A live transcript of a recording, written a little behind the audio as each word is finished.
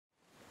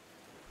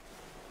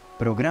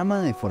Programa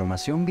de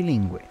Formación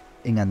Bilingüe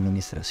en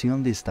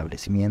Administración de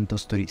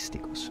Establecimientos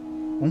Turísticos.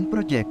 Un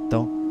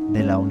proyecto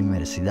de la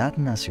Universidad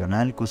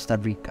Nacional Costa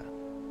Rica,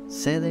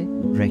 sede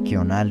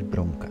regional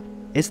Bronca.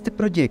 Este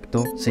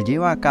proyecto se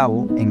lleva a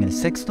cabo en el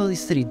 6º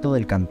distrito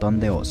del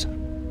cantón de Osa,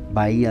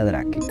 Bahía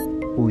Draque,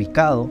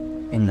 ubicado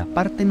en la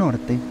parte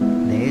norte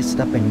de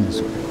esta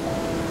península.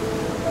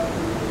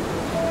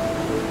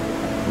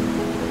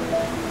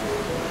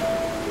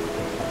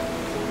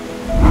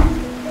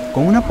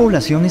 Con una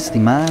población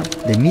estimada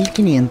de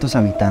 1.500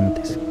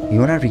 habitantes y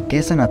una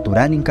riqueza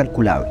natural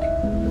incalculable,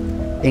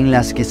 en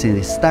las que se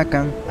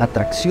destacan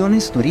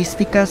atracciones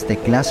turísticas de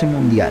clase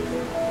mundial,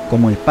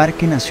 como el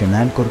Parque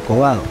Nacional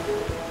Corcovado,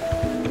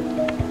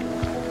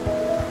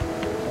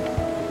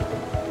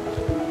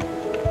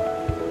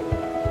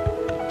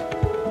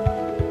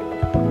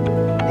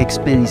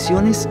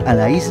 expediciones a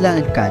la isla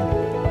del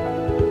Cali,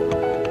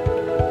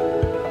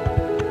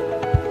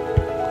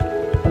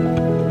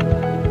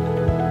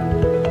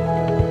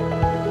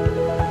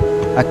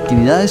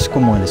 actividades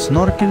como el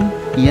snorkel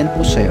y el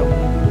buceo,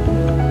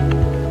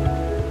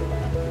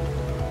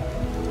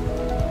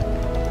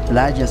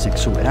 playas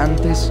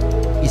exuberantes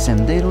y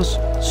senderos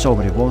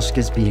sobre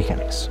bosques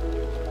vírgenes.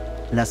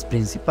 Las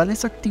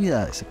principales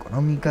actividades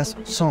económicas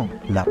son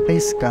la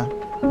pesca,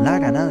 la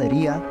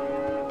ganadería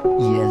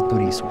y el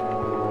turismo.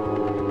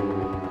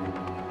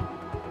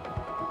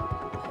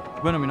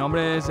 Bueno, mi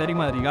nombre es Erick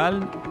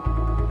Madrigal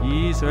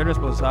y soy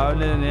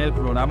responsable del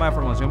Programa de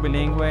Formación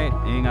Bilingüe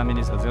en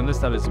Administración de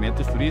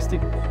Establecimientos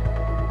Turísticos.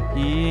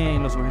 Y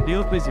los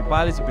objetivos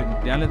principales y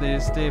primordiales de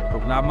este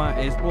programa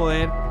es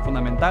poder,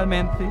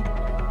 fundamentalmente,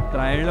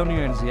 traer la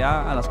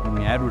universidad a las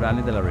comunidades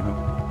rurales de la región.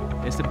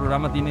 Este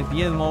programa tiene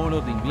 10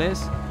 módulos de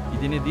inglés y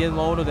tiene 10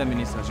 módulos de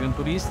administración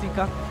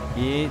turística,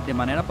 y de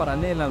manera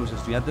paralela los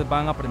estudiantes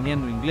van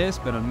aprendiendo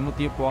inglés, pero al mismo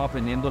tiempo van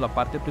aprendiendo la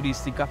parte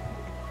turística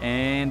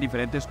en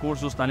diferentes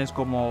cursos tales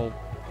como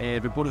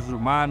recursos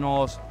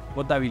humanos,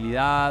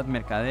 contabilidad,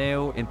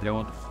 mercadeo, entre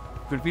otros.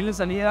 Perfil de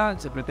salida: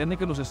 se pretende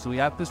que los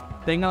estudiantes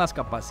tengan las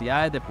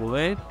capacidades de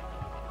poder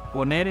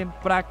poner en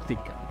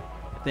práctica,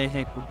 de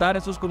ejecutar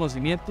esos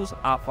conocimientos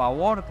a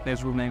favor de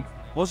su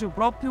negocio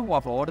propio o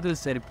a favor del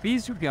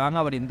servicio que van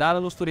a brindar a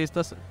los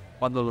turistas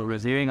cuando los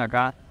reciben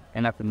acá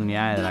en la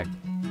comunidad de Draque.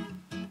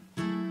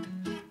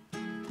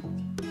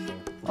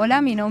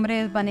 Hola, mi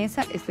nombre es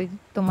Vanessa, estoy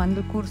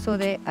tomando el curso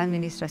de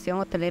Administración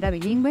Hotelera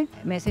Bilingüe.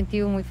 Me he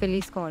sentido muy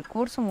feliz con el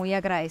curso, muy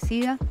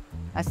agradecida.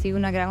 Ha sido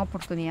una gran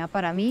oportunidad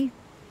para mí,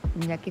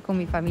 ya que con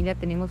mi familia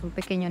tenemos un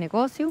pequeño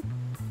negocio.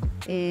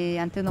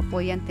 Antes no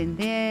podía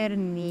entender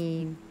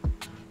ni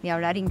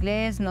hablar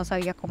inglés, no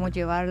sabía cómo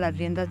llevar las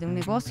riendas de un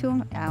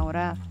negocio.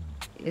 Ahora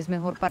es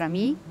mejor para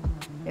mí,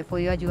 he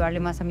podido ayudarle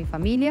más a mi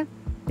familia,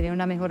 tener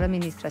una mejor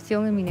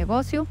administración en mi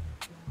negocio.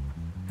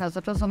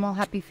 Nosotros somos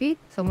Happy Fit,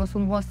 somos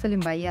un hostel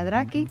en Bahía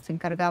Draque. Nos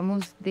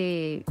encargamos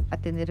de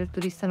atender al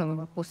turista lo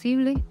mejor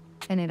posible.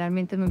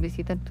 Generalmente nos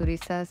visitan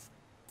turistas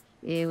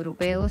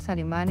europeos,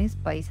 alemanes,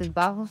 Países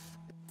Bajos.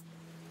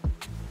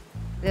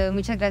 Le doy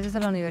muchas gracias a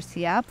la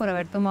universidad por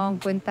haber tomado en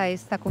cuenta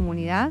esta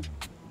comunidad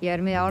y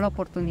haberme dado la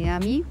oportunidad a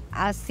mí.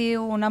 Ha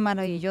sido una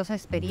maravillosa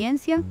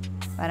experiencia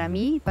para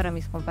mí y para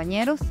mis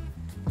compañeros.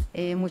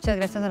 Muchas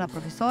gracias a la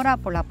profesora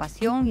por la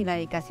pasión y la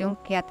dedicación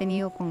que ha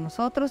tenido con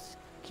nosotros.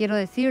 Quiero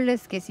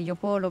decirles que si yo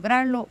puedo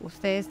lograrlo,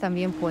 ustedes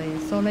también pueden,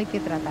 solo hay que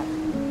tratar.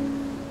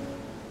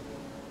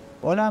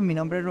 Hola, mi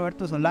nombre es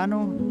Roberto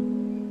Solano,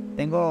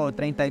 tengo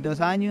 32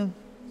 años,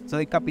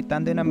 soy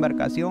capitán de una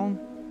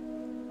embarcación,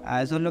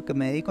 a eso es lo que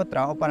me dedico,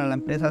 trabajo para la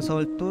empresa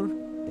Sol Tour.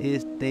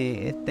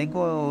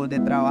 Tengo de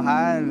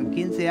trabajar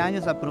 15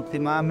 años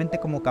aproximadamente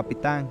como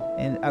capitán.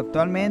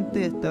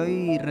 Actualmente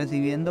estoy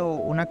recibiendo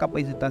una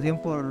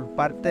capacitación por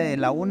parte de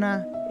la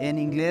UNA. En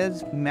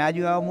inglés me ha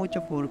ayudado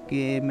mucho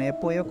porque me he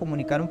podido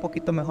comunicar un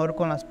poquito mejor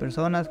con las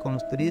personas, con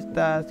los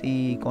turistas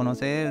y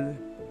conocer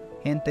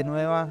gente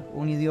nueva,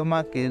 un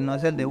idioma que no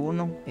es el de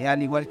uno.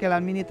 Al igual que la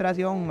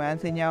administración, me ha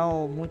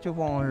enseñado mucho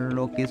con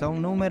lo que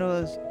son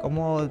números,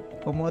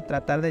 cómo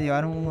tratar de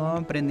llevar un nuevo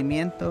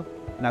emprendimiento,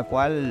 la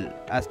cual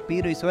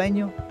aspiro y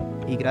sueño,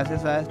 y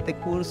gracias a este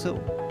curso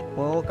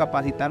puedo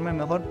capacitarme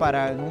mejor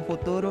para en un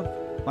futuro,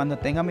 cuando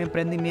tenga mi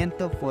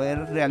emprendimiento,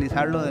 poder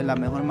realizarlo de la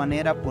mejor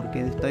manera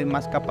porque estoy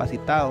más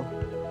capacitado.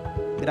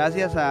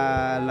 Gracias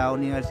a la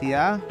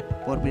universidad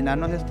por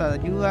brindarnos esta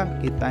ayuda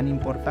que tan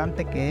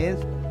importante que es,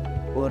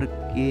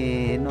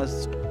 porque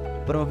nos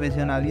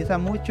profesionaliza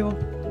mucho.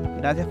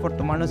 Gracias por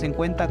tomarnos en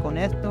cuenta con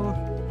esto.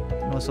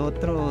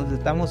 Nosotros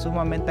estamos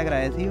sumamente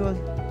agradecidos.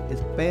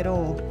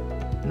 Espero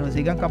nos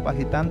sigan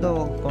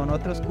capacitando con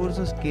otros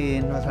cursos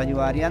que nos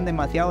ayudarían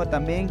demasiado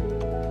también.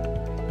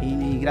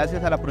 Y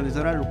gracias a la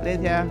profesora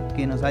Lucrecia,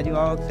 que nos ha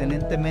ayudado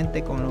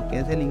excelentemente con lo que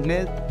es el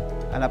inglés,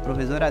 a la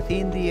profesora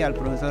Cindy, al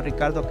profesor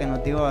Ricardo, que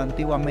nos dio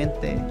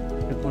antiguamente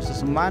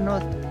recursos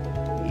humanos.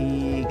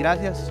 Y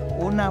gracias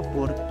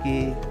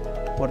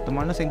por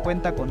tomarnos en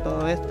cuenta con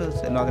todo esto,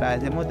 se lo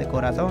agradecemos de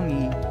corazón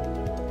y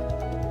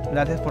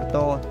gracias por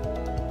todo.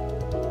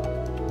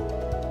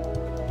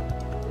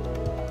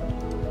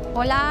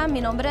 Hola,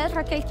 mi nombre es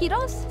Raquel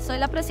Quiroz, soy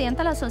la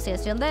presidenta de la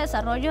Asociación de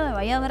Desarrollo de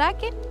Bahía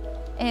Draque.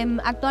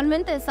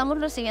 Actualmente estamos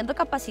recibiendo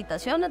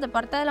capacitaciones de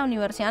parte de la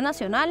Universidad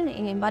Nacional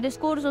en varios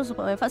cursos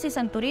con énfasis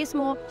en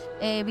turismo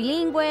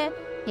bilingüe,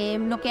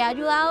 lo que ha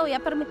ayudado y ha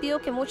permitido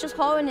que muchos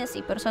jóvenes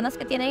y personas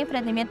que tienen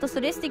emprendimientos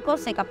turísticos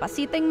se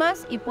capaciten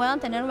más y puedan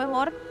tener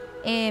mejor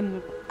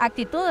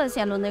actitud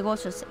hacia los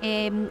negocios.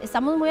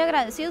 Estamos muy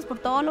agradecidos por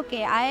todo lo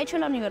que ha hecho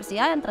la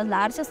universidad en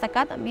trasladarse hasta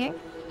acá también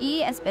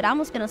y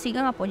esperamos que nos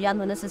sigan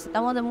apoyando.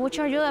 Necesitamos de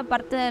mucha ayuda de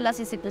parte de las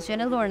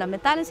instituciones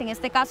gubernamentales, en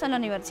este caso en la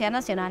Universidad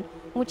Nacional.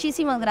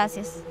 Muchísimas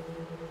gracias.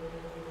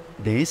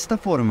 De esta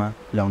forma,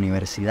 la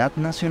Universidad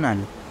Nacional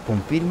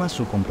confirma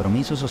su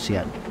compromiso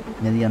social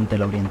mediante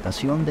la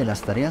orientación de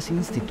las tareas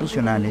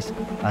institucionales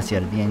hacia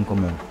el bien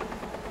común,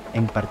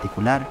 en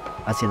particular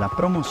hacia la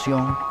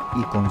promoción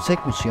y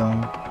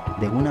consecución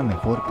de una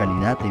mejor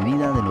calidad de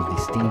vida de los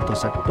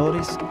distintos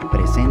actores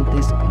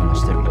presentes en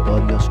los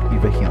territorios y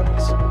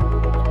regiones.